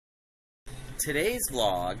Today's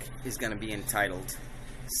vlog is going to be entitled,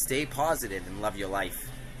 Stay Positive and Love Your Life.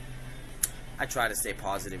 I try to stay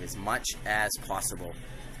positive as much as possible,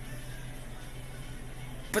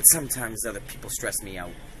 but sometimes other people stress me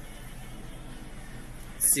out.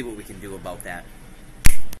 Let's see what we can do about that.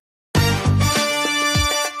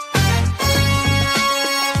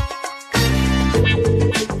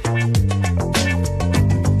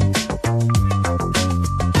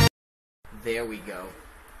 There we go.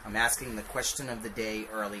 I'm asking the question of the day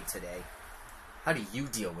early today. How do you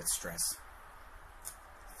deal with stress?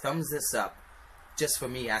 Thumbs this up just for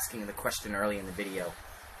me asking the question early in the video.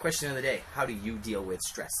 Question of the day. How do you deal with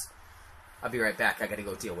stress? I'll be right back. I gotta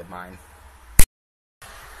go deal with mine.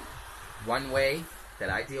 One way that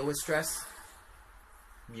I deal with stress?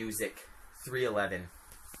 Music. 311.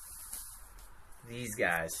 These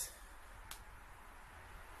guys.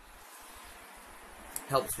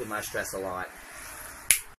 Helps with my stress a lot.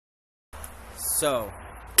 So,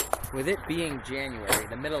 with it being January,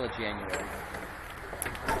 the middle of January,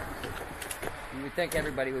 you would think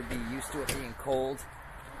everybody would be used to it being cold.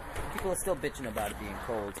 People are still bitching about it being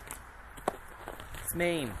cold. It's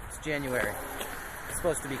Maine. It's January. It's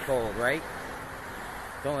supposed to be cold, right?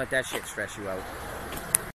 Don't let that shit stress you out.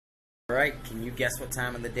 Alright, can you guess what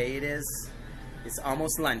time of the day it is? It's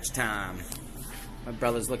almost lunchtime. My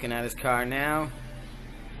brother's looking at his car now.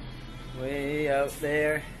 Way out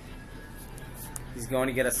there. He's going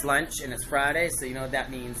to get us lunch, and it's Friday, so you know what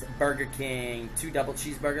that means. Burger King, 2 double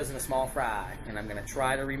cheeseburgers and a small fry. And I'm going to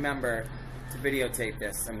try to remember to videotape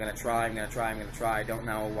this. I'm going to try. I don't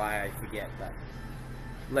know why I forget, but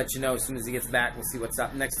I'll let you know as soon as he gets back. We'll see what's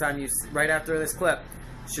up. Next time, right after this clip,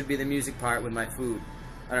 should be the music part with my food.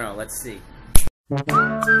 I don't know. Let's see.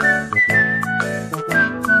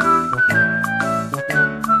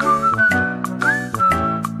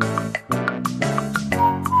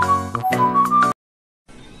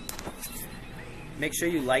 Make sure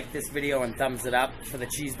you like this video and thumbs it up for the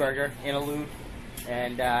cheeseburger interlude.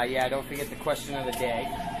 And yeah, don't forget the question of the day.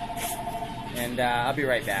 And I'll be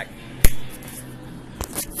right back.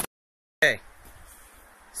 Okay.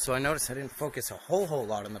 So I noticed I didn't focus a whole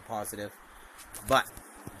lot on the positive. But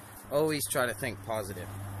always try to think positive.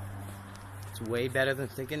 It's way better than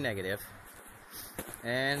thinking negative.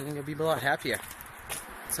 And you'll be a lot happier.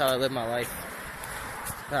 That's how I live my life.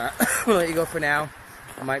 We'll let you go for now.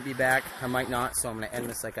 I might be back, I might not, so I'm going to end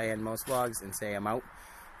this like I end most vlogs and say I'm out.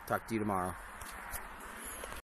 Talk to you tomorrow.